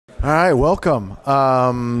All right, welcome.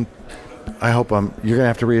 I hope you're going to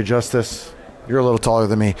have to readjust this. You're a little taller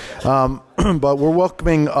than me. But we're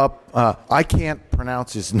welcoming up, I can't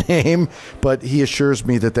pronounce his name, but he assures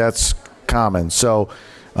me that that's common. So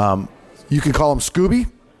you can call him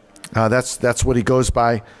Scoubi. That's what he goes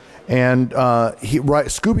by. And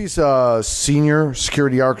Scoubi's a senior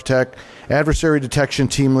security architect, adversary detection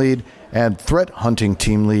team lead, and threat hunting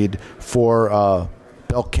team lead for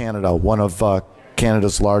Bell Canada, one of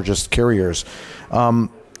Canada's largest carriers.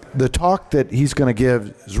 The talk that he's going to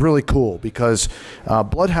give is really cool because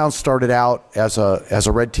BloodHound started out as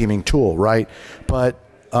a red teaming tool, right? But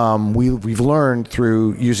we've learned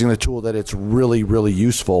through using the tool that it's really, really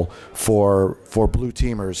useful for blue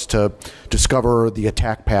teamers to discover the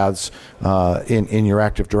attack paths in your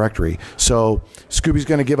Active Directory. So Scoubi's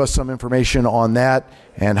going to give us some information on that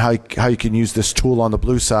and how you can use this tool on the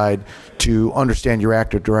blue side to understand your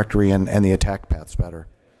Active Directory and the attack paths better.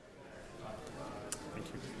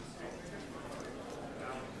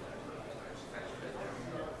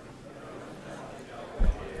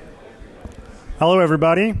 Hello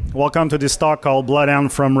everybody, welcome to this talk called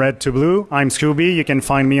BloodHound from Red to Blue. I'm Scoubi, you can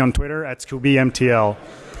find me on Twitter at ScoubiMTL.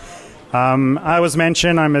 I was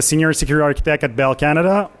mentioned, I'm a senior security architect at Bell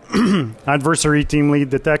Canada, adversary team lead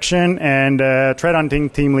detection, and threat hunting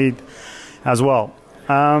team lead as well.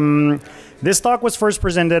 This talk was first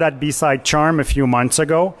presented at B-Side Charm a few months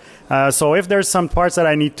ago. So if there's some parts that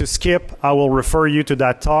I need to skip, I will refer you to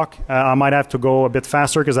that talk. I might have to go a bit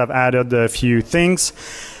faster because I've added a few things.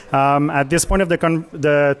 At this point of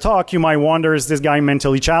the talk, you might wonder, is this guy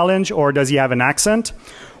mentally challenged or does he have an accent?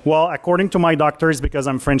 Well, according to my doctors, because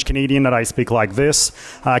I'm French-Canadian, that I speak like this.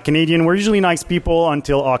 Canadian, we're usually nice people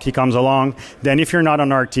until hockey comes along. Then if you're not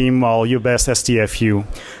on our team, well, you best STFU.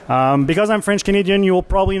 Because I'm French-Canadian, you'll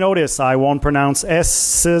probably notice I won't pronounce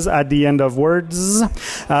S's at the end of words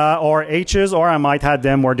or H's, or I might have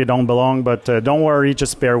them where they don't belong, but don't worry,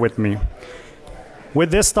 just bear with me. With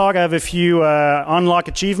this talk, I have a few unlock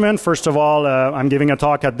achievements. First of all, I'm giving a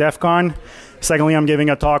talk at DEF CON. Secondly, I'm giving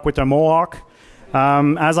a talk with a Mohawk.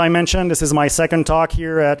 As I mentioned, this is my second talk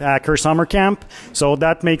here at Hacker Summer Camp. So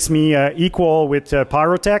that makes me equal with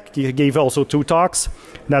Pyrotech. He gave also 2 talks.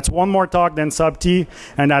 That's 1 more talk than Subti,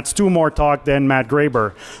 and that's 2 more talk than Matt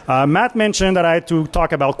Graber. Matt mentioned that I had to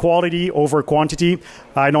talk about quality over quantity.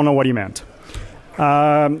 I don't know what he meant.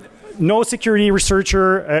 No security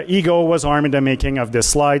researcher ego was harmed in the making of this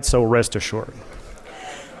slide, so rest assured.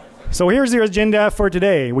 So here's the agenda for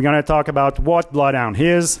today. We're going to talk about what BloodHound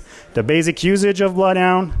is, the basic usage of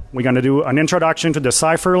BloodHound. We're going to do an introduction to the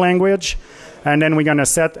Cypher language, and then we're going to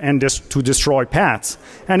set and to destroy paths.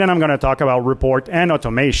 And then I'm going to talk about report and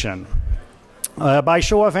automation. By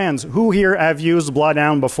show of hands, who here have used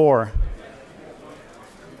BloodHound before?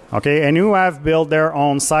 Okay, and who have built their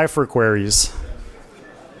own Cypher queries?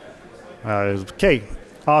 Okay,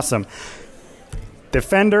 awesome.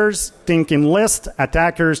 Defenders think in list,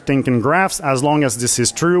 attackers think in graphs. As long as this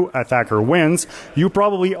is true, attacker wins. You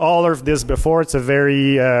probably all heard this before. It's a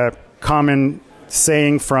very common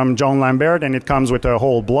saying from John Lambert, and it comes with a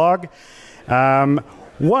whole blog.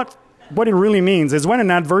 What it really means is when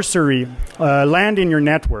an adversary lands in your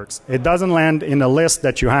networks, it doesn't land in a list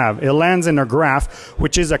that you have. It lands in a graph,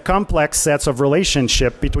 which is a complex set of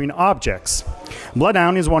relationship between objects.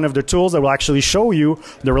 BloodHound is one of the tools that will actually show you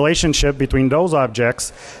the relationship between those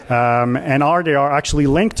objects and how they are actually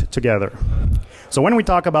linked together. So when we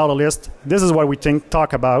talk about a list, this is what we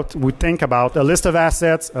talk about. We think about a list of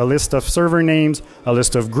assets, a list of server names, a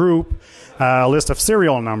list of group, a list of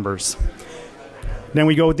serial numbers. Then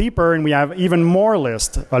we go deeper and we have even more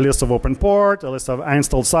lists, a list of open port, a list of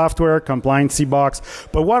installed software, compliance box.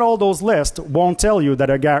 But what all those lists won't tell you that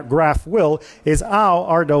a graph will is how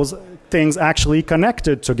are those things actually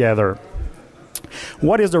connected together.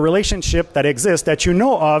 What is the relationship that exists that you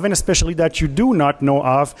know of and especially that you do not know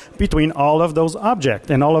of between all of those objects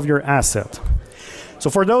and all of your assets. So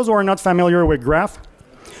for those who are not familiar with graph,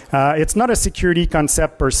 it's not a security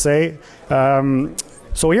concept per se.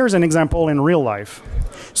 So here's an example in real life.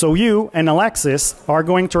 So you and Alexis are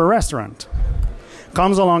going to a restaurant.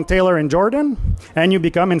 Comes along Taylor and Jordan, and you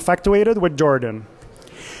become infatuated with Jordan.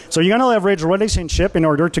 So you're going to leverage relationship in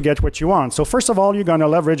order to get what you want. So first of all, you're going to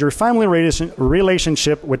leverage your family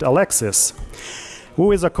relationship with Alexis,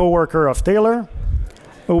 who is a coworker of Taylor,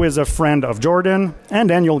 who is a friend of Jordan, and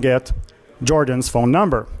then you'll get Jordan's phone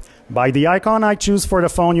number. By the icon I choose for the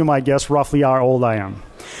phone, you might guess roughly how old I am.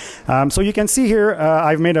 So you can see here,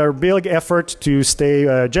 I've made a big effort to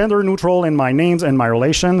stay gender neutral in my names and my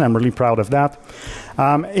relation. I'm really proud of that.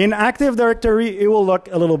 In Active Directory, it will look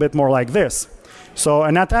a little bit more like this. So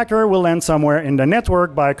an attacker will land somewhere in the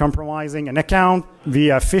network by compromising an account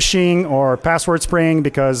via phishing or password spraying,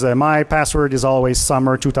 because my password is always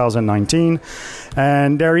summer 2019.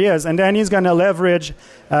 And there he is. And then he's going to leverage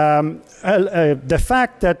the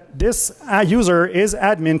fact that this user is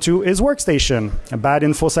admin to his workstation. A bad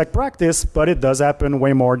InfoSec practice, but it does happen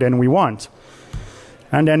way more than we want.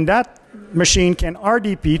 And then that machine can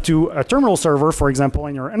RDP to a terminal server, for example,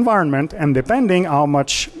 in your environment, and depending how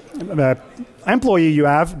much employee you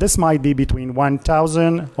have, this might be between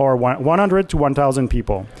 1,000 or 100 to 1,000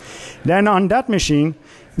 people. Then on that machine,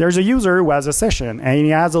 there's a user who has a session, and he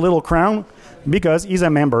has a little crown because he's a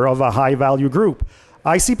member of a high-value group.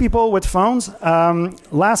 I see people with phones.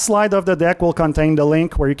 Last slide of the deck will contain the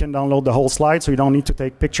link where you can download the whole slide, so you don't need to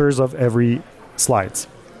take pictures of every slide.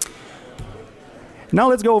 Now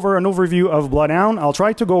let's go over an overview of BloodHound. I'll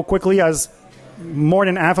try to go quickly, as more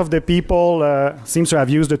than half of the people seems to have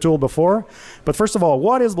used the tool before. But first of all,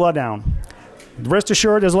 what is BloodHound? Rest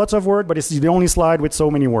assured, there's lots of words, but it's the only slide with so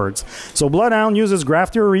many words. So BloodHound uses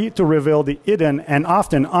graph theory to reveal the hidden and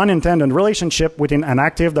often unintended relationship within an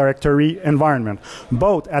Active Directory environment.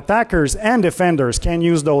 Both attackers and defenders can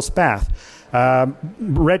use those paths.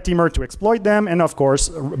 Red teamer to exploit them, and of course,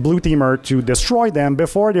 blue teamer to destroy them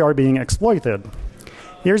before they are being exploited.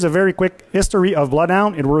 Here's a very quick history of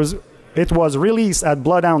BloodHound. It was released at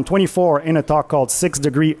BloodHound 24 in a talk called 6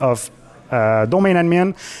 Degrees of Domain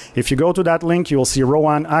Admin. If you go to that link, you will see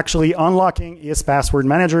Rowan actually unlocking his password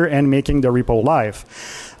manager and making the repo live.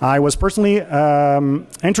 I was personally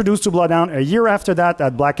introduced to BloodHound a year after that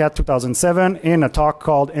at Black Hat 2007 in a talk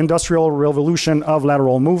called Industrial Revolution of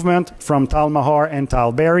Lateral Movement from Tal Mahar and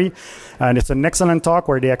Tal Berry. And it's an excellent talk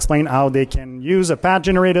where they explain how they can use a path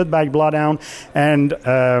generated by BloodHound and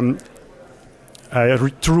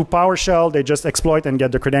through PowerShell, they just exploit and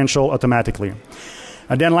get the credential automatically.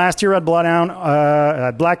 And then last year at BloodHound,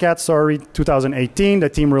 at Black Hat, 2018, the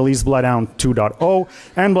team released BloodHound 2.0,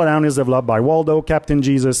 and BloodHound is developed by Waldo, Captain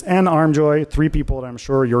Jesus, and Armjoy, 3 people that I'm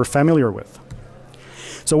sure you're familiar with.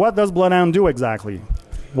 So what does BloodHound do exactly?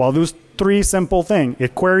 Well, those 3 simple things.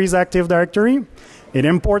 It queries Active Directory, it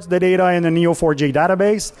imports the data in the Neo4j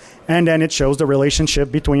database, and then it shows the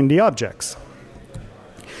relationship between the objects.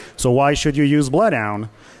 So why should you use BloodHound?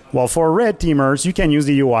 Well, for red teamers, you can use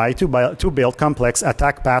the UI to build complex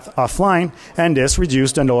attack path offline, and this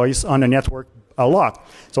reduces the noise on the network a lot.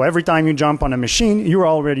 So every time you jump on a machine, you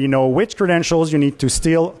already know which credentials you need to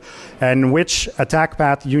steal and which attack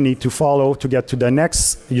path you need to follow to get to the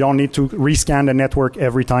next. You don't need to rescan the network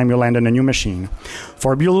every time you land on a new machine.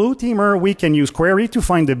 For blue teamer, we can use query to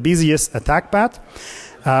find the busiest attack path.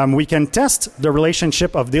 We can test the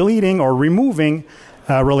relationship of deleting or removing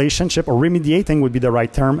relationship, or remediating would be the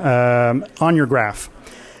right term, on your graph.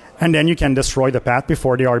 And then you can destroy the path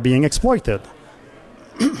before they are being exploited.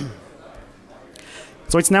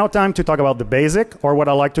 So it's now time to talk about the basic, or what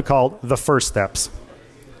I like to call the first steps.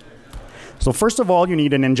 So first of all, you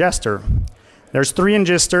need an ingester. There's 3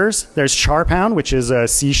 ingesters. There's SharpHound, which is a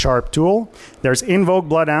C# tool. There's Invoke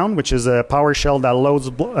BloodHound, which is a PowerShell that loads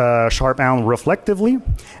SharpHound reflectively.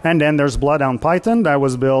 And then there's BloodHound Python that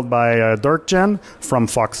was built by DirkGen from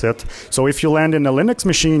Foxit. So if you land in a Linux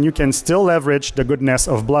machine, you can still leverage the goodness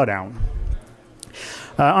of BloodHound.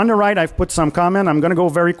 On the right, I've put some comment. I'm going to go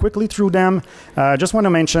very quickly through them. Just want to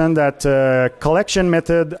mention that collection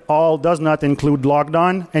method all does not include logged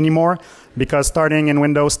on anymore, because starting in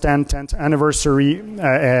Windows 10 10th anniversary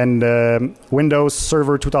and Windows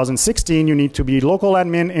Server 2016, you need to be local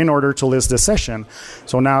admin in order to list the session.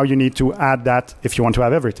 So now you need to add that if you want to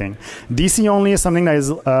have everything. DC only is something that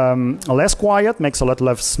is less quiet, makes a lot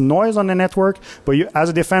less noise on the network, but as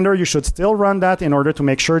a defender, you should still run that in order to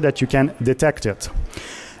make sure that you can detect it.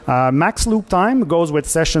 Max loop time goes with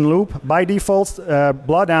session loop. By default,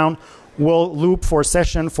 BloodHound will loop for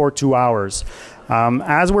session for 2 hours.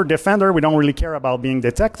 As we're defender, we don't really care about being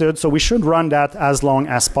detected, so we should run that as long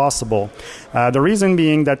as possible. The reason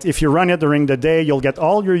being that if you run it during the day, you'll get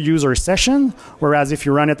all your user session, whereas if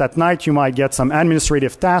you run it at night, you might get some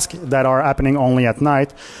administrative tasks that are happening only at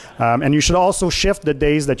night. And you should also shift the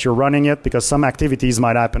days that you're running it, because some activities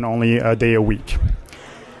might happen only a day a week.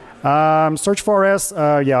 Search forest,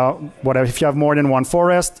 yeah, whatever. If you have more than one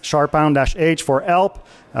forest, SharpHound-H for help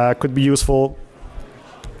could be useful.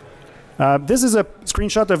 This is a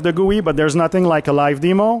screenshot of the GUI, but there's nothing like a live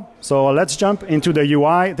demo. So let's jump into the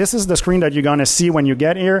UI. This is the screen that you're going to see when you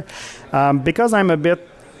get here. Because I'm a bit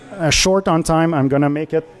short on time, I'm going to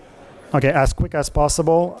make it as quick as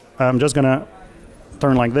possible. I'm just going to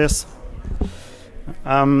turn like this.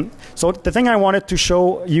 So the thing I wanted to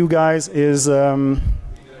show you guys is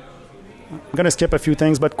I'm going to skip a few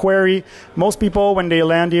things, but query, most people, when they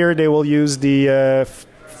land here, they will use the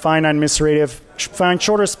find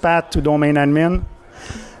shortest path to domain admin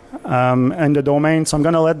and the domain. So I'm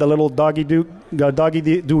going to let the little doggy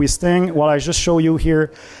do his thing while I just show you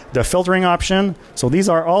here the filtering option. So these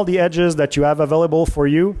are all the edges that you have available for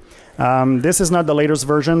you. This is not the latest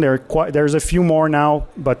version. There's a few more now,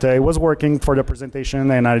 but it was working for the presentation,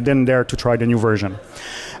 and I didn't dare to try the new version.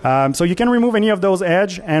 So you can remove any of those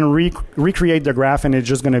edges and recreate the graph, and it's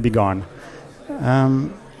just going to be gone.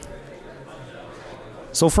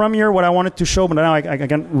 So from here, what I wanted to show, but now I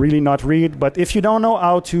can really not read, but if you don't know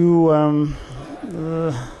how to...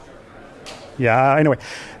 yeah, anyway,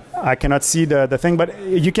 I cannot see the thing, but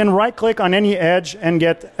you can right-click on any edge and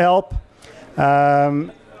get help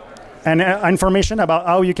and information about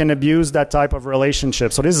how you can abuse that type of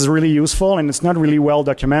relationship. So this is really useful, and it's not really well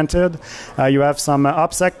documented. You have some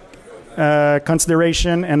OPSEC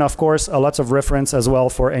consideration, and of course, lots of reference as well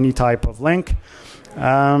for any type of link.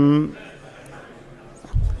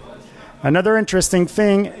 Another interesting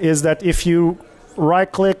thing is that if you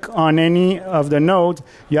right-click on any of the nodes,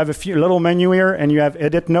 you have a few little menu here, and you have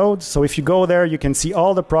edit nodes. So if you go there, you can see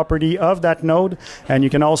all the property of that node, and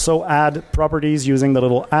you can also add properties using the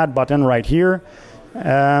little add button right here.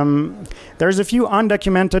 There's a few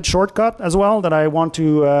undocumented shortcuts as well that I want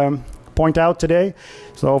to point out today.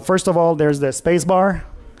 So first of all, there's the spacebar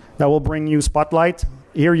that will bring you Spotlight.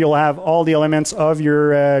 Here you'll have all the elements of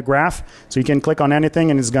your graph, so you can click on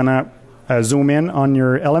anything, and it's gonna zoom in on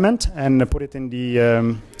your element and put it in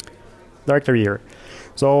the directory here.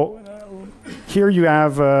 So here you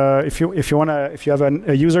have, if you have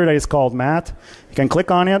a user that is called Matt, you can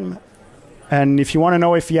click on it, and if you want to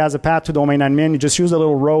know if he has a path to domain admin, you just use the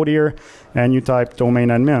little road here, and you type domain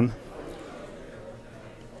admin.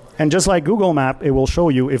 And just like Google Map, it will show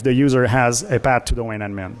you if the user has a path to domain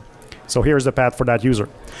admin. So here's the path for that user.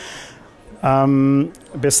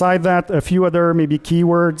 Beside that, a few other maybe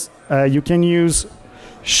keywords. You can use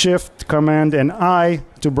Shift, Command, and I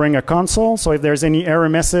to bring a console. So if there's any error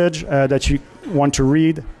message that you want to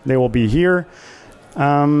read, they will be here.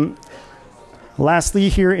 Lastly,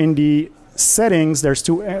 here in the settings, there's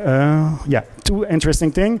two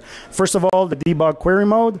interesting things. First of all, the debug query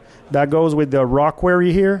mode that goes with the raw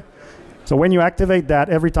query here. So when you activate that,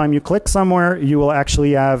 every time you click somewhere, you will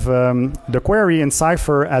actually have the query in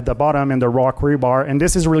Cypher at the bottom in the raw query bar. And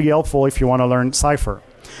this is really helpful if you want to learn Cypher.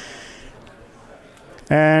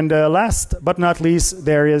 And last but not least,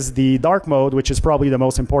 there is the dark mode, which is probably the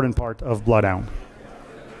most important part of BloodHound.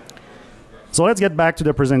 So let's get back to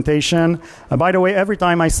the presentation. By the way, every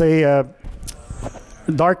time I say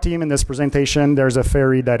dark team in this presentation, there's a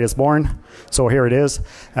fairy that is born. So here it is.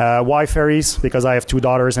 Why fairies? Because I have 2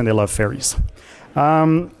 daughters and they love fairies.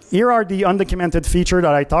 Here are the undocumented features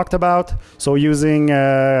that I talked about. So using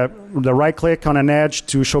the right click on an edge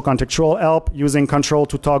to show contextual help, using control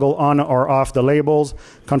to toggle on or off the labels,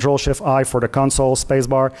 control shift I for the console,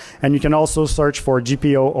 spacebar, and you can also search for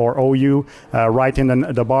GPO or OU right in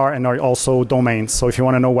the bar, and also domains. So if you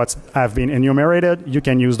want to know what's have been enumerated, you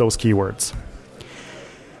can use those keywords.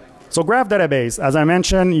 So graph database, as I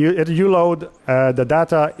mentioned, you load the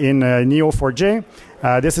data in Neo4j.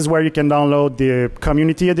 This is where you can download the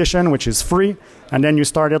community edition, which is free, and then you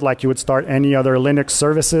start it like you would start any other Linux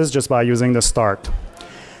services just by using the start.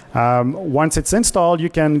 Once it's installed, you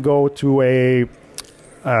can go to a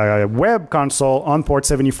web console on port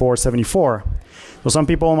 7474. So some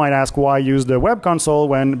people might ask, why use the web console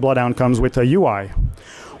when BloodHound comes with a UI?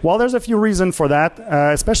 Well, there's a few reasons for that,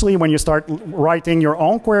 especially when you start writing your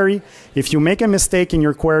own query. If you make a mistake in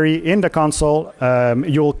your query in the console,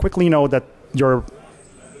 you'll quickly know that your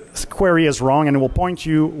query is wrong, and it will point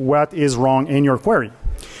you what is wrong in your query.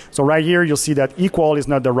 So right here, you'll see that equal is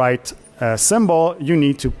not the right symbol. You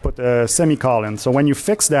need to put a semicolon. So when you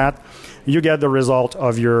fix that, you get the result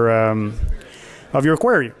of your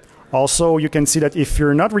query. Also, you can see that if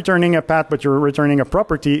you're not returning a path, but you're returning a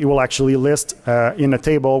property, it will actually list in a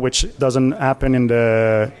table, which doesn't happen in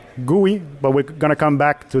the GUI, but we're going to come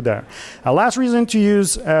back to that. Last reason to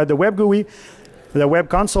use the web GUI, the web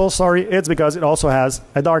console, sorry, it's because it also has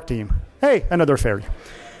a dark theme. Hey, another fairy.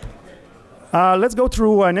 Let's go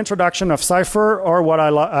through an introduction of Cypher, or what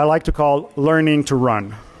I like to call learning to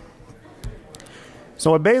run.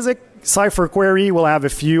 So a basic Cypher query will have a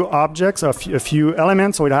few objects, a few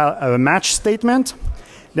elements. So it has a match statement.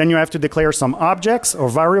 Then you have to declare some objects or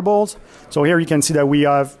variables. So here you can see that we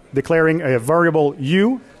have declaring a variable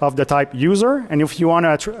u of the type user. And if you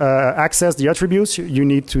want to access the attributes, you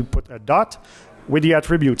need to put a dot with the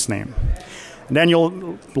attributes name. And then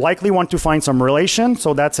you'll likely want to find some relation.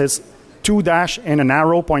 So that says 2 dash and an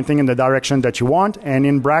arrow pointing in the direction that you want, and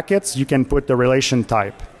in brackets you can put the relation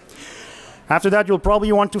type. After that, you'll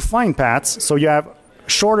probably want to find paths, so you have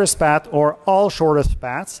shortest path or all shortest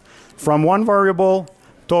paths from one variable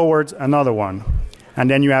towards another one. And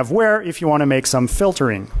then you have where if you want to make some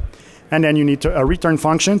filtering. And then you need a return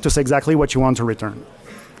function to say exactly what you want to return.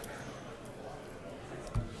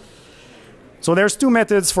 So there's two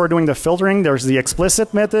methods for doing the filtering. There's the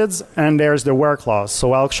explicit methods and there's the where clause.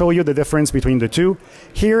 So I'll show you the difference between the two.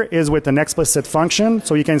 Here is with an explicit function.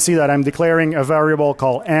 So you can see that I'm declaring a variable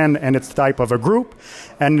called n and it's the type of a group.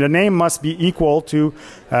 And the name must be equal to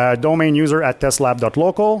domain user at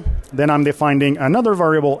testlab.local. Then I'm defining another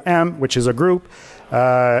variable m, which is a group.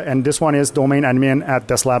 And this one is domain admin at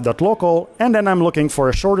testlab.local. And then I'm looking for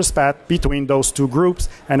a shortest path between those two groups.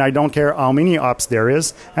 And I don't care how many ops there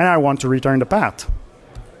is. And I want to return the path.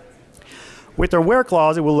 With the where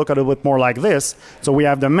clause, it will look a little bit more like this. So we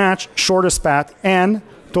have the match shortest path n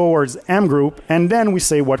towards m group. And then we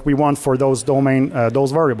say what we want for those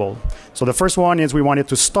those variables. So the first one is we want it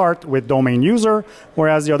to start with domain user,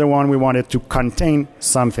 whereas the other one we want it to contain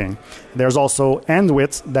something. There's also end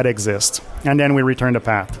width that exists. And then we return the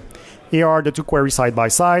path. Here are the two queries side by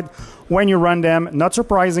side. When you run them, not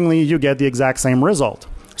surprisingly, you get the exact same result.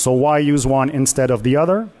 So why use one instead of the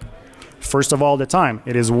other? First of all, the time.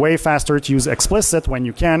 It is way faster to use explicit when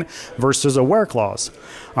you can versus a where clause.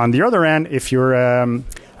 On the other end, if you're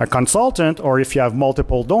a consultant or if you have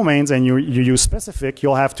multiple domains and you use specific,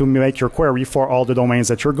 you'll have to make your query for all the domains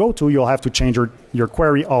that you go to. You'll have to change your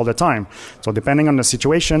query all the time. So depending on the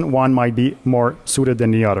situation, one might be more suited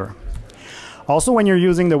than the other. Also, when you're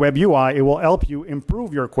using the web UI, it will help you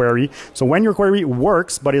improve your query. So when your query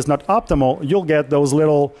works but is not optimal, you'll get those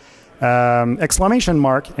little exclamation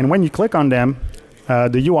mark, and when you click on them,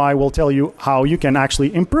 the UI will tell you how you can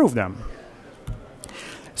actually improve them.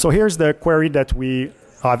 So here's the query that we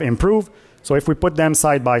have improved. So if we put them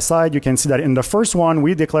side by side, you can see that in the first one,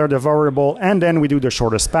 we declare the variable and then we do the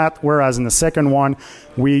shortest path, whereas in the second one,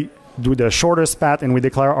 we do the shortest path and we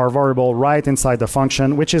declare our variable right inside the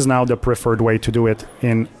function, which is now the preferred way to do it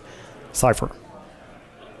in Cypher.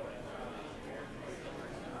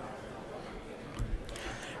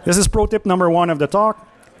 This is pro tip number 1 of the talk.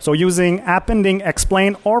 So using appending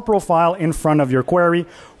explain or profile in front of your query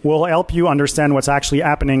will help you understand what's actually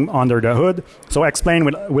happening under the hood. So explain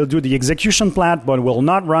will do the execution plan, but will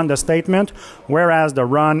not run the statement, whereas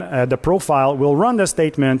the profile will run the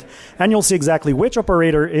statement, and you'll see exactly which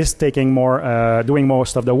operator is taking doing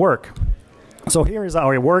most of the work. So here is how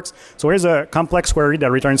it works. So here's a complex query that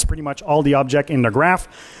returns pretty much all the object in the graph.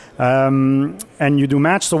 And you do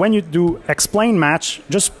match. So when you do explain match,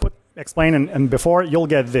 just put explain and before, you'll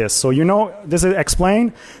get this. So you know this is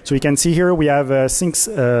explain. So you can see here we have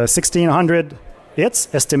 1,600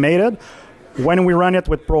 hits estimated. When we run it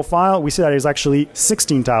with profile, we see that it's actually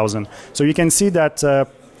 16,000. So you can see that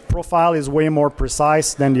profile is way more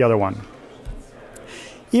precise than the other one.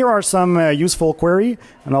 Here are some useful query,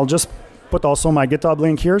 and I'll just put also my GitHub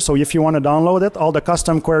link here. So if you want to download it, all the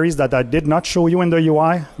custom queries that I did not show you in the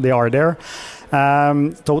UI, they are there.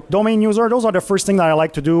 So domain user, those are the first thing that I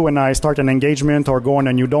like to do when I start an engagement or go on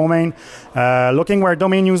a new domain. Looking where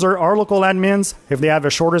domain user are local admins, if they have a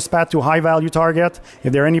shortest path to high value target,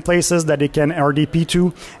 if there are any places that they can RDP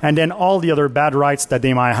to, and then all the other bad rights that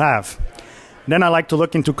they might have. Then I like to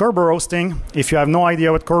look into Kerber roasting. If you have no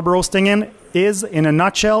idea what Kerber roasting is, in a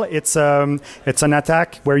nutshell, it's an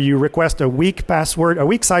attack where you request a weak password, a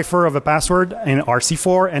weak cipher of a password in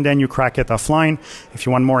RC4, and then you crack it offline. If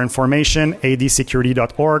you want more information,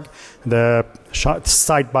 adsecurity.org, the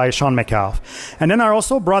site by Sean McAuliffe. And then I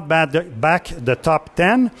also brought back the top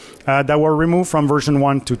 10 that were removed from version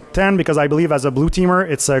 1 to 10, because I believe as a blue teamer,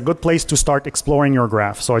 it's a good place to start exploring your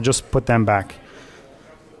graph. So I just put them back.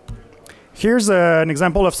 Here's an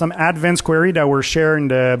example of some advanced query that were shared in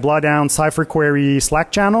the BloodHound Cypher Query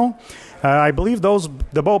Slack channel. I believe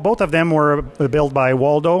both of them were built by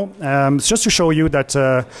Waldo. It's just to show you that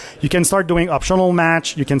you can start doing optional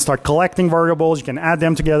match, you can start collecting variables, you can add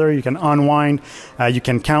them together, you can unwind, you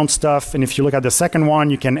can count stuff, and if you look at the second one,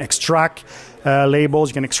 you can extract labels,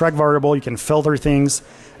 you can extract variable, you can filter things,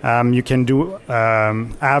 you can do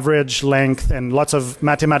average length, and lots of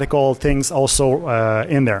mathematical things also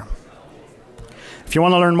in there. If you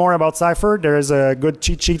want to learn more about Cypher, there is a good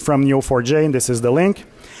cheat sheet from Neo4j, and this is the link.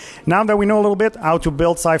 Now that we know a little bit how to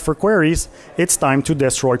build Cypher queries, it's time to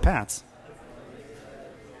destroy paths.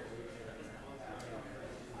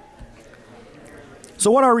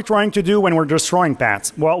 So what are we trying to do when we're destroying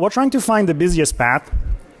paths? Well, we're trying to find the busiest path,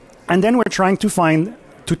 and then we're trying to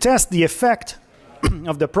test the effect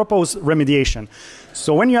of the proposed remediation.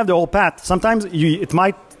 So when you have the whole path, sometimes it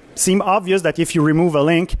might seem obvious that if you remove a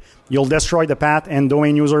link, you'll destroy the path and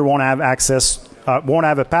domain user won't have access, won't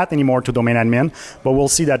have a path anymore to domain admin, but we'll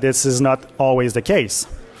see that this is not always the case.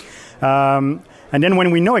 And then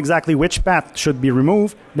when we know exactly which path should be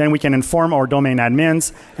removed, then we can inform our domain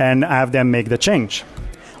admins and have them make the change.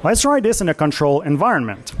 Let's try this in a control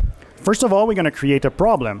environment. First of all, we're going to create a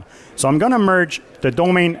problem. So I'm going to merge the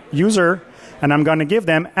domain user and I'm going to give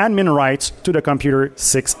them admin rights to the computer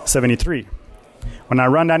 673. When I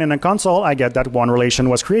run that in the console, I get that one relation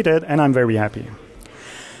was created and I'm very happy.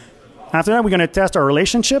 After that, we're going to test our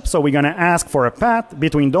relationship. So we're going to ask for a path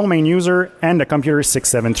between domain user and the computer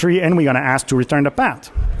 673, and we're going to ask to return the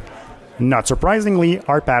path. Not surprisingly,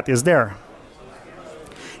 our path is there.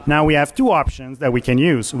 Now we have two options that we can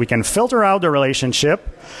use. We can filter out the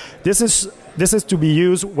relationship. This is to be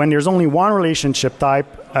used when there's only one relationship type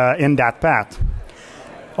in that path.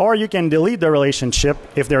 Or you can delete the relationship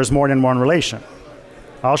if there's more than one relation.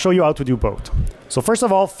 I'll show you how to do both. So first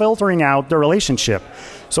of all, filtering out the relationship.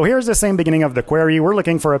 So here's the same beginning of the query. We're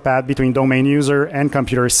looking for a path between domain user and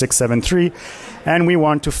computer 673, and we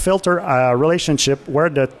want to filter a relationship where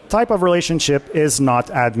the type of relationship is not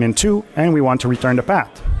admin2, and we want to return the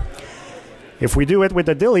path. If we do it with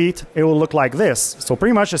a delete, it will look like this. So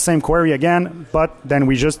pretty much the same query again, but then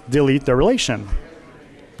we just delete the relation.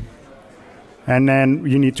 And then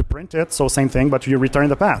you need to print it, so same thing, but you return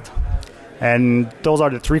the path. And those are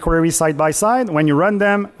the three queries side by side. When you run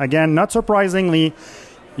them, again, not surprisingly,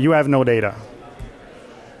 you have no data.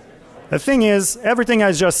 The thing is, everything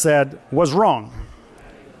I just said was wrong.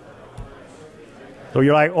 So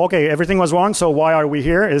you're like, okay, everything was wrong, so why are we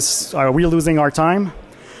here? Are we losing our time?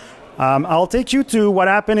 I'll take you to what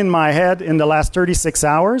happened in my head in the last 36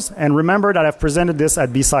 hours. And remember that I've presented this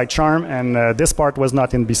at B-Side Charm, and this part was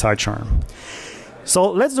not in B-Side Charm. So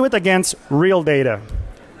let's do it against real data.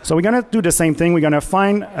 So we're going to do the same thing. We're going to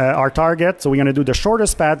find our target. So we're going to do the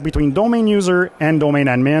shortest path between domain user and domain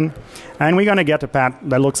admin. And we're going to get a path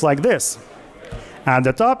that looks like this. At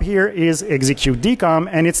the top here is execute decom,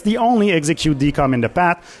 and it's the only execute decom in the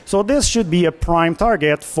path. So this should be a prime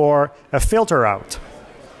target for a filter out.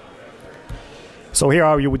 So here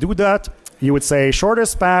how you would do that. You would say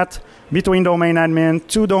shortest path between domain admin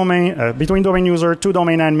to between domain user to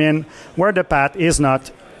domain admin, where the path is not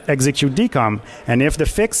execute decom. And if the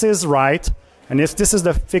fix is right, and if this is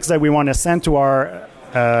the fix that we want to send to our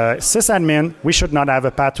sysadmin, we should not have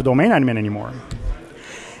a path to domain admin anymore.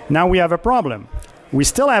 Now we have a problem. We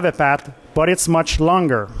still have a path, but it's much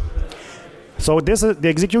longer. So this is, the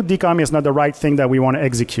execute decom is not the right thing that we want to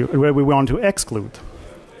execute, where we want to exclude.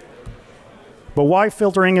 But why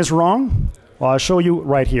filtering is wrong? Well, I'll show you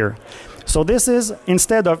right here. So this is,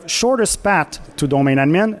 instead of shortest path to domain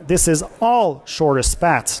admin, this is all shortest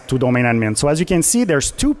paths to domain admin. So as you can see,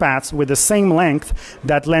 there's two paths with the same length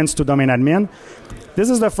that lends to domain admin. This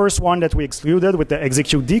is the first one that we excluded with the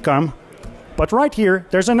execute decom. But right here,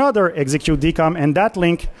 there's another execute decom, and that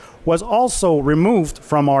link was also removed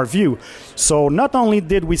from our view. So not only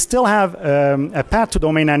did we still have a path to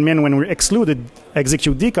domain admin when we excluded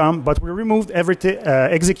execute decom, but we removed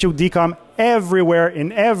execute decom everywhere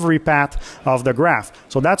in every path of the graph.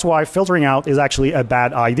 So that's why filtering out is actually a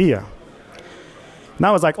bad idea.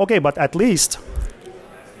 Now it's like, okay, but at least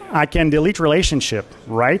I can delete relationship,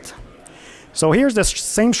 right? So here's the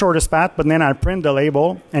same shortest path, but then I print the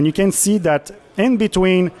label, and you can see that in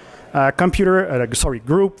between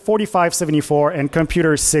group 4574 and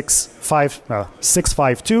computer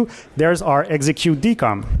 652, there's our execute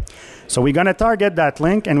decom. So we're going to target that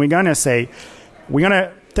link, and we're going to say, we're going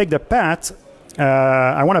to take the path.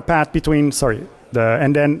 I want a path between,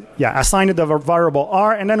 and then, assign it the variable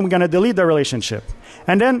R, and then we're going to delete the relationship.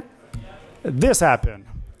 And then this happened.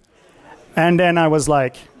 And then I was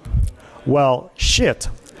like, well, shit.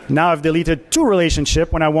 Now I've deleted two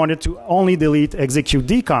relationships when I wanted to only delete execute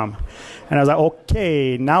decom. And I was like,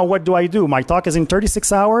 okay, now what do I do? My talk is in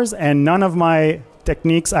 36 hours, and none of my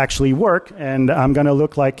techniques actually work, and I'm going to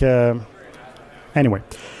look like... Anyway.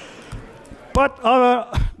 But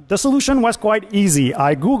the solution was quite easy.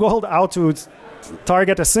 I Googled how to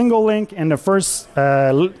target a single link, and the first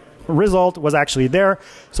result was actually there.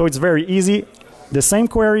 So it's very easy. The same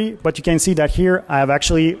query, but you can see that here I have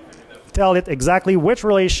actually tell it exactly which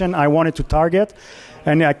relation I wanted to target,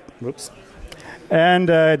 and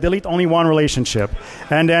delete only one relationship.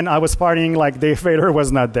 And then I was partying like Dave Vader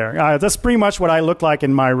was not there. That's pretty much what I looked like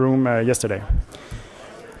in my room yesterday.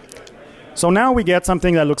 So now we get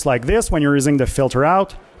something that looks like this when you're using the filter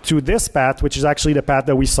out to this path, which is actually the path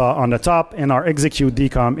that we saw on the top, and our execute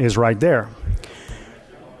decom is right there.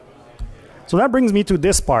 So that brings me to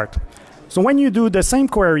this part. So when you do the same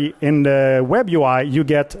query in the web UI, you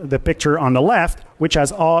get the picture on the left, which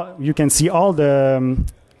has all, you can see all the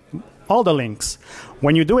links.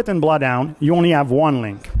 When you do it in BloodHound, you only have one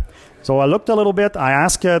link. So I looked a little bit, I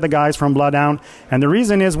asked the guys from BloodHound, and the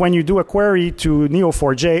reason is when you do a query to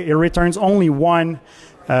Neo4j, it returns only one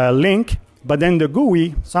link, but then the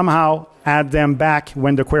GUI somehow add them back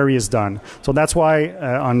when the query is done. So that's why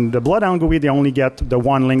on the BloodHound GUI, they only get the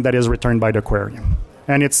one link that is returned by the query.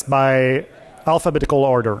 And it's by alphabetical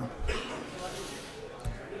order.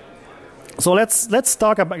 So let's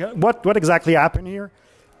talk about what exactly happened here.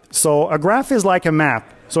 So a graph is like a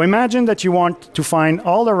map. So imagine that you want to find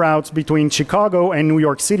all the routes between Chicago and New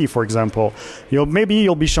York City, for example. Maybe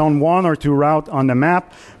you'll be shown one or two routes on the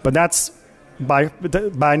map, but that's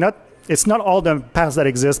it's not all the paths that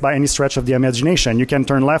exist by any stretch of the imagination. You can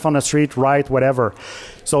turn left on the street, right, whatever.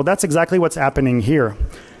 So that's exactly what's happening here.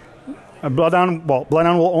 BloodHound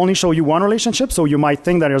will only show you one relationship, so you might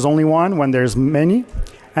think that there's only one when there's many.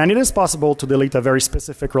 And it is possible to delete a very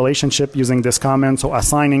specific relationship using this command, so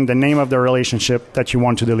assigning the name of the relationship that you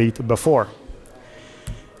want to delete before.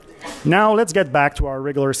 Now let's get back to our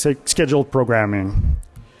regular scheduled programming.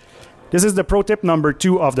 This is the pro tip number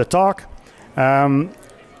 2 of the talk.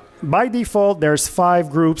 By default, there's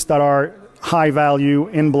 5 groups that are high value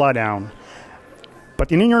in BloodHound.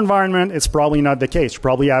 But in your environment, it's probably not the case. You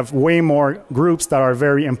probably have way more groups that are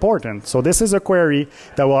very important. So this is a query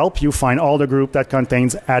that will help you find all the group that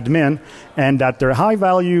contains admin and that their high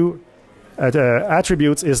value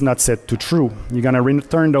attributes is not set to true. You're going to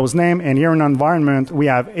return those names, and here in environment, we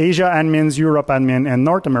have Asia admins, Europe admin, and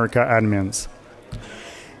North America admins.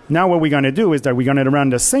 Now what we're going to do is that we're going to run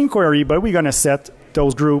the same query, but we're going to set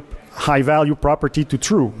those group high value property to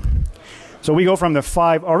true. So we go from the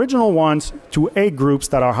 5 original ones to 8 groups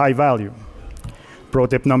that are high value. Pro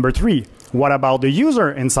tip number 3, what about the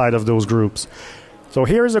user inside of those groups? So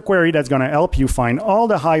here's a query that's going to help you find all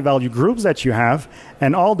the high value groups that you have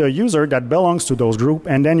and all the user that belongs to those groups,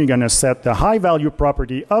 and then you're going to set the high value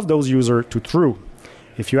property of those user to true.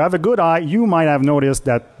 If you have a good eye, you might have noticed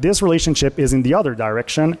that this relationship is in the other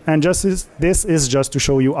direction, and this is just to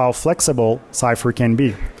show you how flexible Cypher can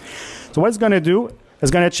be. So what it's going to do,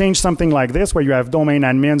 it's going to change something like this, where you have domain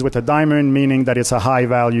admins with a diamond, meaning that it's a high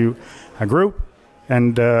value group,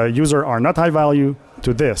 and user are not high value,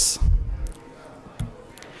 to this.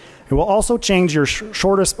 It will also change your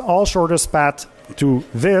shortest path to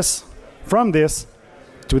this, from this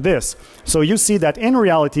to this. So you see that in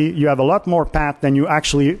reality, you have a lot more path than you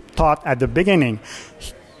actually thought at the beginning.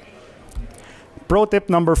 Pro tip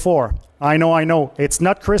number 4. I know, it's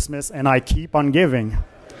not Christmas and I keep on giving.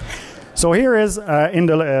 So here is in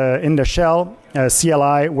the shell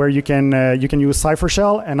CLI where you can use Cypher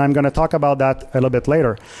shell, and I'm going to talk about that a little bit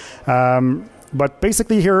later. But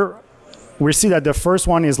basically here we see that the first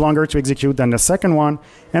one is longer to execute than the second one,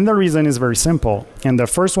 and the reason is very simple. In the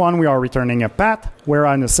first one we are returning a path,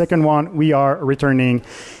 whereas in the second one we are returning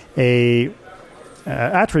a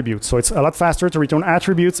attribute. So it's a lot faster to return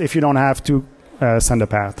attributes if you don't have to send a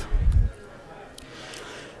path.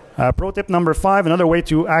 Pro tip number 5, another way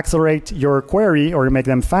to accelerate your query or make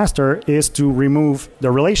them faster is to remove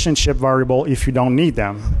the relationship variable if you don't need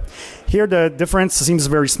them. Here the difference seems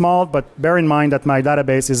very small, but bear in mind that my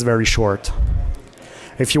database is very short.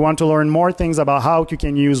 If you want to learn more things about how you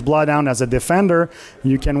can use BloodHound as a defender,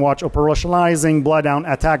 you can watch Operationalizing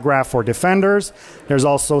BloodHound Attack Graph for Defenders. There's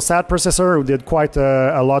also Sad Processor, who did quite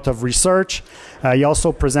a lot of research. He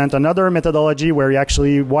also presents another methodology where he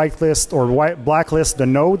actually whitelist or blacklist the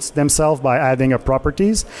nodes themselves by adding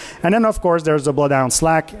properties. And then, of course, there's the BloodHound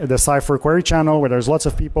Slack, the Cypher Query channel, where there's lots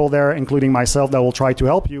of people there, including myself, that will try to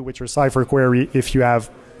help you with your Cypher query if you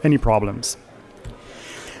have any problems.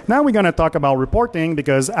 Now we're going to talk about reporting,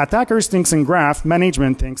 because attackers think in graph,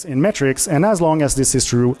 management thinks in metrics, and as long as this is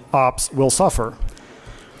true, ops will suffer.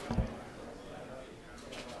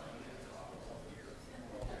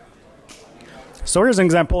 So here's an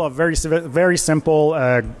example of very simple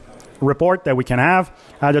report that we can have.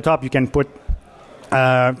 At the top you can put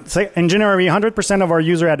say in January 100% of our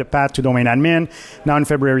user had a path to domain admin. Now in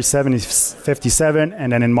February 7 is 57,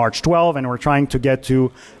 and then in March 12, and we're trying to get to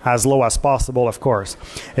as low as possible, of course.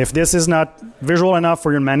 If this is not visual enough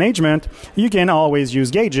for your management, you can always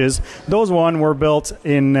use gauges. Those ones were built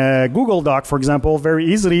in Google Doc, for example, very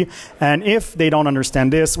easily, and if they don't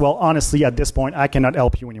understand this, well, honestly, at this point, I cannot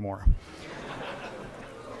help you anymore.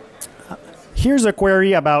 Here's a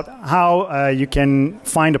query about how you can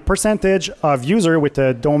find a percentage of user with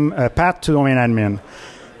a path to domain admin.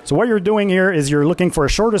 So what you're doing here is you're looking for a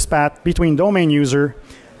shortest path between domain user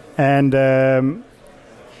and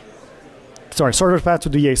Sort of path to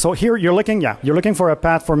DA. So here you're looking for a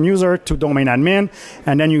path from user to domain admin,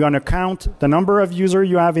 and then you're going to count the number of users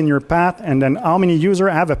you have in your path, and then how many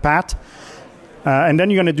users have a path. And then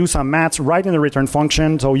you're going to do some maths right in the return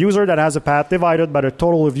function. So user that has a path divided by the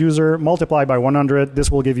total of user multiplied by 100.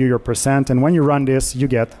 This will give you your percent. And when you run this, you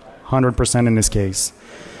get 100% in this case.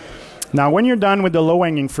 Now, when you're done with the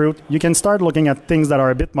low-hanging fruit, you can start looking at things that are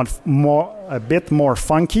a bit more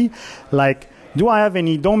funky, like, do I have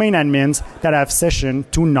any domain admins that have session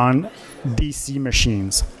to non-DC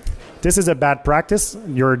machines? This is a bad practice.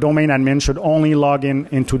 Your domain admin should only log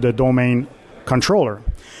into the domain controller.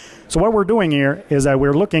 So what we're doing here is that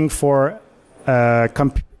we're looking for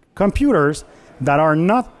computers that are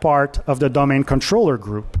not part of the domain controller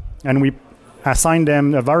group, and we assign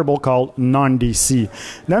them a variable called non-DC.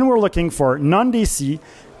 Then we're looking for non-DC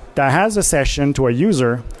that has a session to a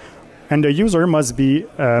user, and the user must be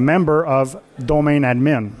a member of domain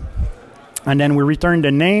admin. And then we return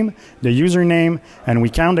the name, the username, and we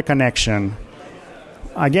count the connection.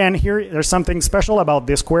 Again, here there's something special about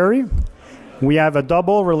this query. We have a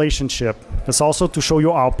double relationship. It's also to show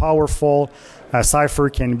you how powerful Cypher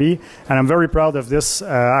can be, and I'm very proud of this.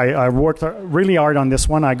 I worked really hard on this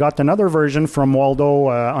one. I got another version from Waldo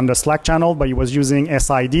on the Slack channel, but he was using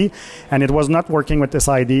SID, and it was not working with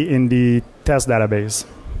SID in the test database.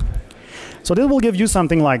 So this will give you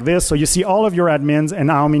something like this. So you see all of your admins and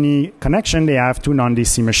how many connections they have to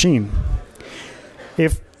non-DC machine.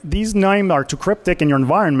 If these names are too cryptic in your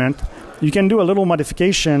environment, you can do a little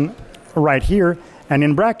modification right here, and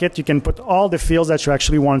in bracket you can put all the fields that you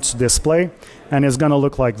actually want to display, and it's going to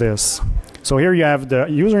look like this. So here you have the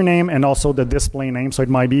username and also the display name, so it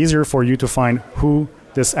might be easier for you to find who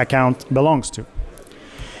this account belongs to.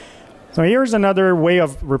 So here's another way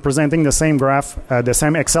of representing the same graph, the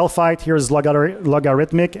same Excel file. Here's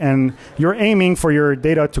logarithmic, and you're aiming for your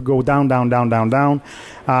data to go down, down, down, down, down.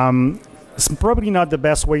 It's probably not the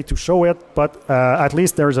best way to show it, but at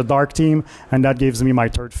least there's a dark theme, and that gives me my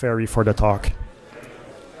third fairy for the talk.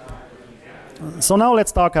 So now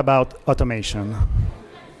let's talk about automation.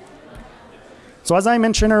 So as I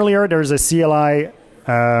mentioned earlier, there's a CLI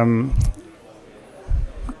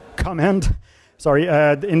command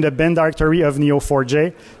in the bin directory of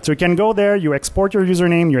Neo4j. So you can go there, you export your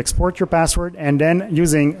username, you export your password, and then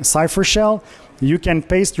using Cypher shell, you can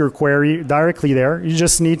paste your query directly there. You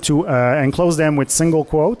just need to enclose them with single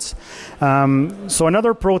quotes. So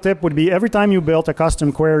another pro tip would be every time you build a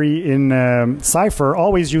custom query in Cypher,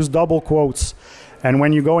 always use double quotes. And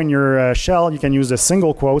when you go in your shell, you can use the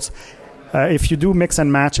single quotes. If you do mix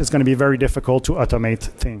and match, it's going to be very difficult to automate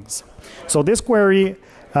things. So this query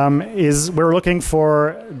we're looking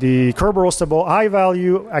for the curb roastable high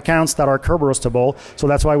value accounts that are curb roastable. So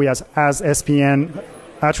that's why we have as SPN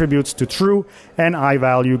attributes to true and high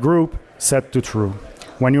value group set to true.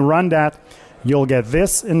 When you run that, you'll get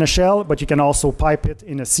this in the shell, but you can also pipe it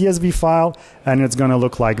in a CSV file, and it's going to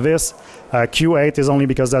look like this. Q8 is only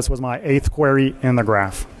because that was my 8th query in the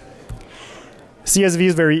graph. CSV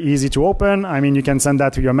is very easy to open. I mean, you can send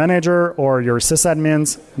that to your manager or your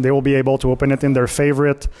sysadmins. They will be able to open it in their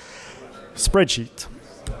favorite spreadsheet.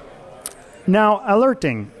 Now,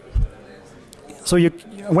 alerting. So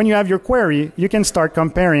when you have your query, you can start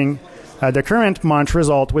comparing the current month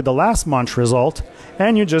result with the last month result,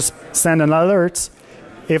 and you just send an alert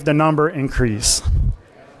if the number increase.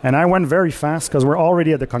 And I went very fast because we're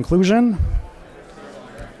already at the conclusion.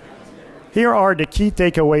 Here are the key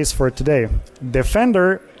takeaways for today.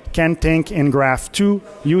 Defender can think in graph 2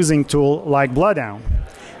 using tool like BloodHound.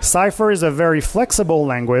 Cypher is a very flexible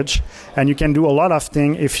language, and you can do a lot of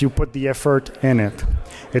things if you put the effort in it.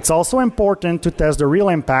 It's also important to test the real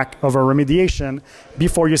impact of a remediation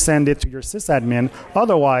before you send it to your sysadmin.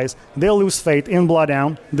 Otherwise, they'll lose faith in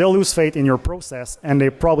BloodHound, they'll lose faith in your process, and they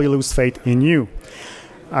probably lose faith in you.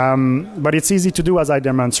 But it's easy to do, as I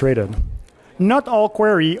demonstrated. Not all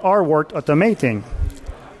queries are worth automating.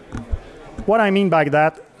 What I mean by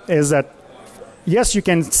that is that, yes, you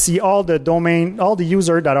can see all the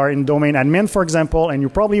users that are in domain admin, for example, and you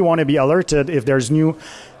probably want to be alerted if there's new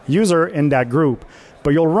user in that group.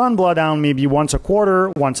 But you'll run BloodHound maybe once a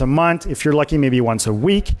quarter, once a month, if you're lucky, maybe once a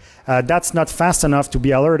week. That's not fast enough to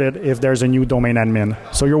be alerted if there's a new domain admin.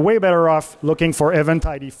 So you're way better off looking for event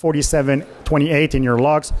ID 4728 in your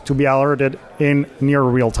logs to be alerted in near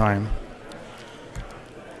real time.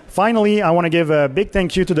 Finally, I want to give a big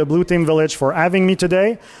thank you to the Blue Team Village for having me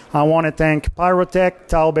today. I want to thank Pyrotech,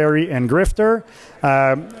 Talberry, and Grifter.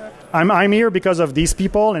 I'm here because of these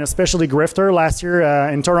people, and especially Grifter. Last year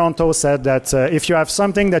in Toronto said that if you have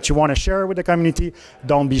something that you want to share with the community,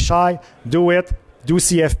 don't be shy, do it, do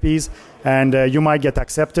CFPs, and you might get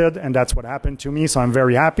accepted, and that's what happened to me, so I'm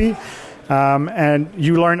very happy. And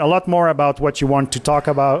you learn a lot more about what you want to talk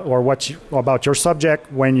about or about your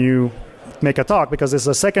subject when you make a talk, because it's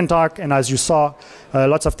a second talk, and as you saw,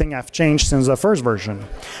 lots of things have changed since the first version.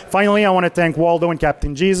 Finally, I want to thank Waldo and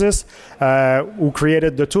Captain Jesus, who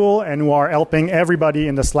created the tool and who are helping everybody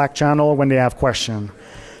in the Slack channel when they have questions.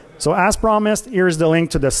 So as promised, here's the link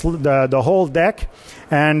to the whole deck.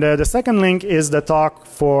 And the second link is the talk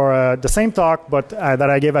for the same talk, but that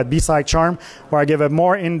I gave at B-Side Charm, where I give a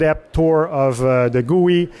more in-depth tour of the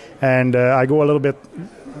GUI, and I go a little bit,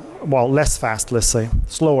 well, less fast, let's say,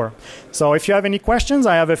 slower. So if you have any questions,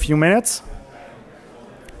 I have a few minutes.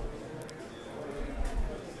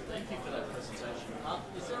 Thank you for that presentation.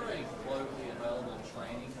 Is there a globally available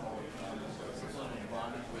training or sort of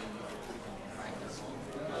environment where you can practice on?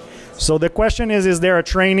 So the question is there a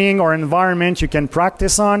training or environment you can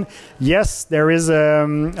practice on? Yes, there is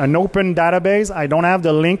an open database. I don't have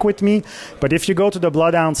the link with me, but if you go to the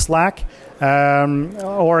BloodHound Slack,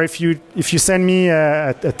 or if you send me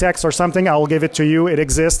a text or something, I will give it to you. It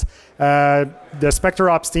exists. The Spectre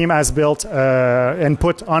Ops team has built and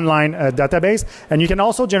put online a database, and you can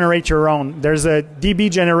also generate your own. There's a DB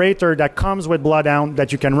generator that comes with BloodHound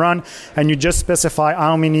that you can run, and you just specify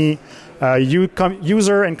how many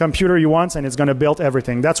user and computer you want, and it's going to build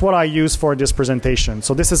everything. That's what I use for this presentation.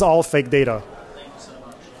 So this is all fake data. Thank you so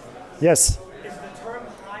much. Yes. Is the term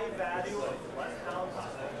high value a BloodHound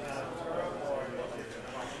term or?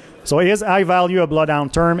 So is high value a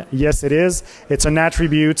BloodHound term? Yes, it is. It's an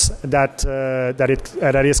attribute that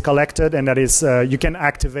is collected, and that is you can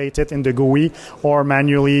activate it in the GUI or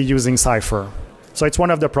manually using Cypher. So it's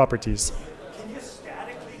one of the properties. Can you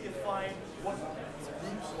statically define what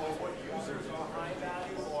groups or what users are high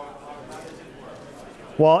value, or how does it work?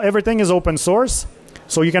 Well, everything is open source,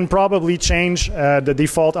 so you can probably change the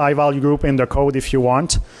default high value group in the code if you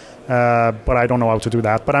want, but I don't know how to do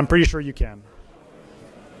that, but I'm pretty sure you can.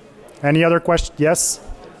 Any other questions? Yes?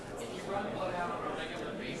 If you run BloodHound on a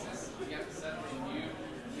regular basis, you have to set a new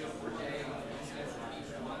deal per day instance each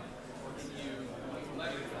month, or can you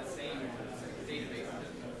leverage that same database to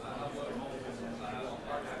upload multiple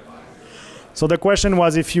archive files? So the question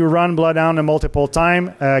was, if you run BloodHound a multiple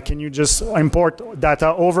time, can you just import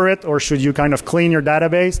data over it, or should you kind of clean your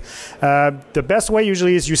database? The best way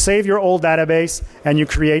usually is you save your old database and you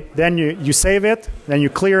create, then you save it, then you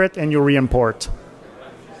clear it, and you re-import.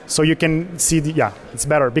 So you can see, yeah, it's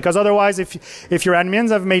better. Because otherwise, if your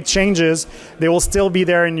admins have made changes, they will still be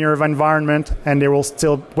there in your environment, and they will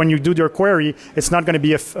still, when you do your query, it's not going to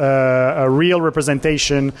be a real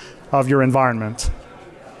representation of your environment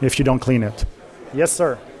if you don't clean it. Yes,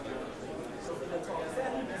 sir.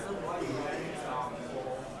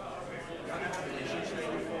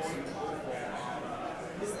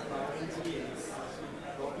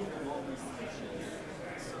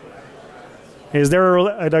 Is there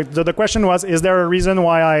the question was, is there a reason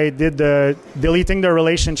why I did deleting the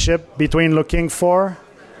relationship between looking for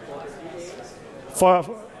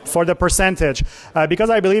the percentage? Because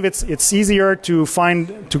I believe it's easier to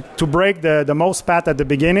find to break the most path at the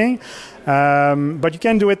beginning, but you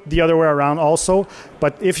can do it the other way around also.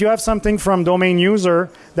 But if you have something from domain user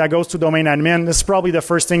that goes to domain admin, this is probably the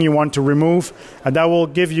first thing you want to remove, and that will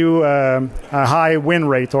give you a high win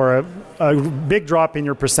rate or a big drop in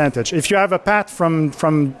your percentage. If you have a path from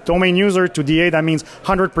domain user to DA, that means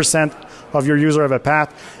 100% of your user have a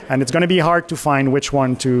path, and it's going to be hard to find which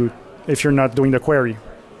one to if you're not doing the query.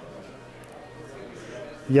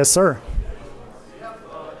 Yes, sir.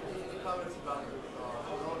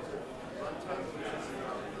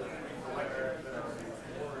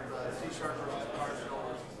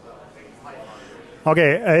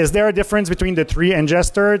 Okay, is there a difference between the three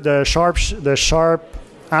ingester, the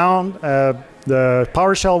SharpHound, the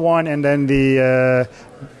PowerShell one, and then the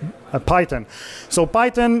Python? So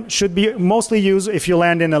Python should be mostly used if you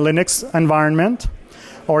land in a Linux environment,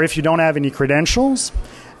 or if you don't have any credentials.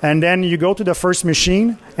 And then you go to the first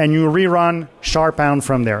machine and you rerun SharpHound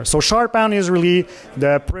from there. So SharpHound is really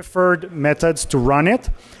the preferred methods to run it.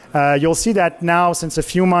 You'll see that now, since a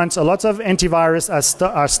few months, a lot of antivirus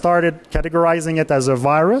has started categorizing it as a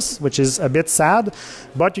virus, which is a bit sad,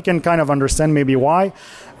 but you can kind of understand maybe why.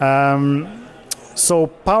 So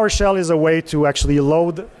PowerShell is a way to actually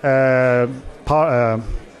load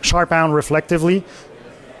SharpHound reflectively.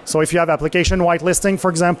 So if you have application whitelisting, for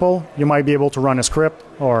example, you might be able to run a script,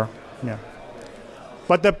 or, yeah.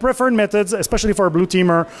 But the preferred methods, especially for a blue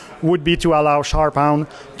teamer, would be to allow SharpHound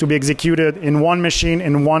to be executed in one machine,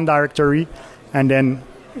 in one directory, and then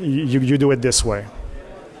you do it this way.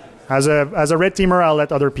 As a red teamer, I'll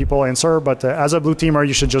let other people answer, but as a blue teamer,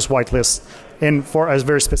 you should just whitelist in for a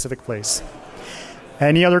very specific place.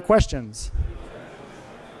 Any other questions?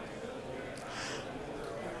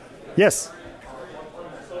 Yes?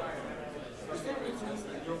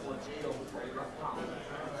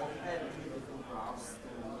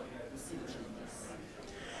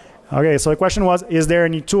 Okay, so the question was, is there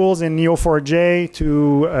any tools in Neo4j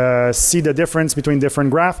to see the difference between different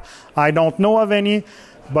graphs? I don't know of any,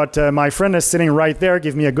 but my friend is sitting right there,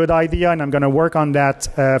 give me a good idea, and I'm going to work on that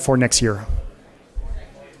for next year.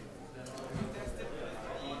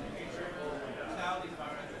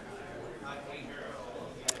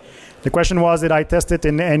 The question was, did I test it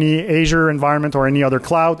in any Azure environment or any other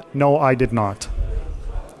cloud? No, I did not.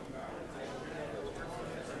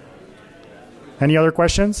 Any other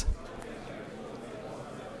questions?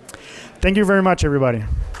 Thank you very much, everybody.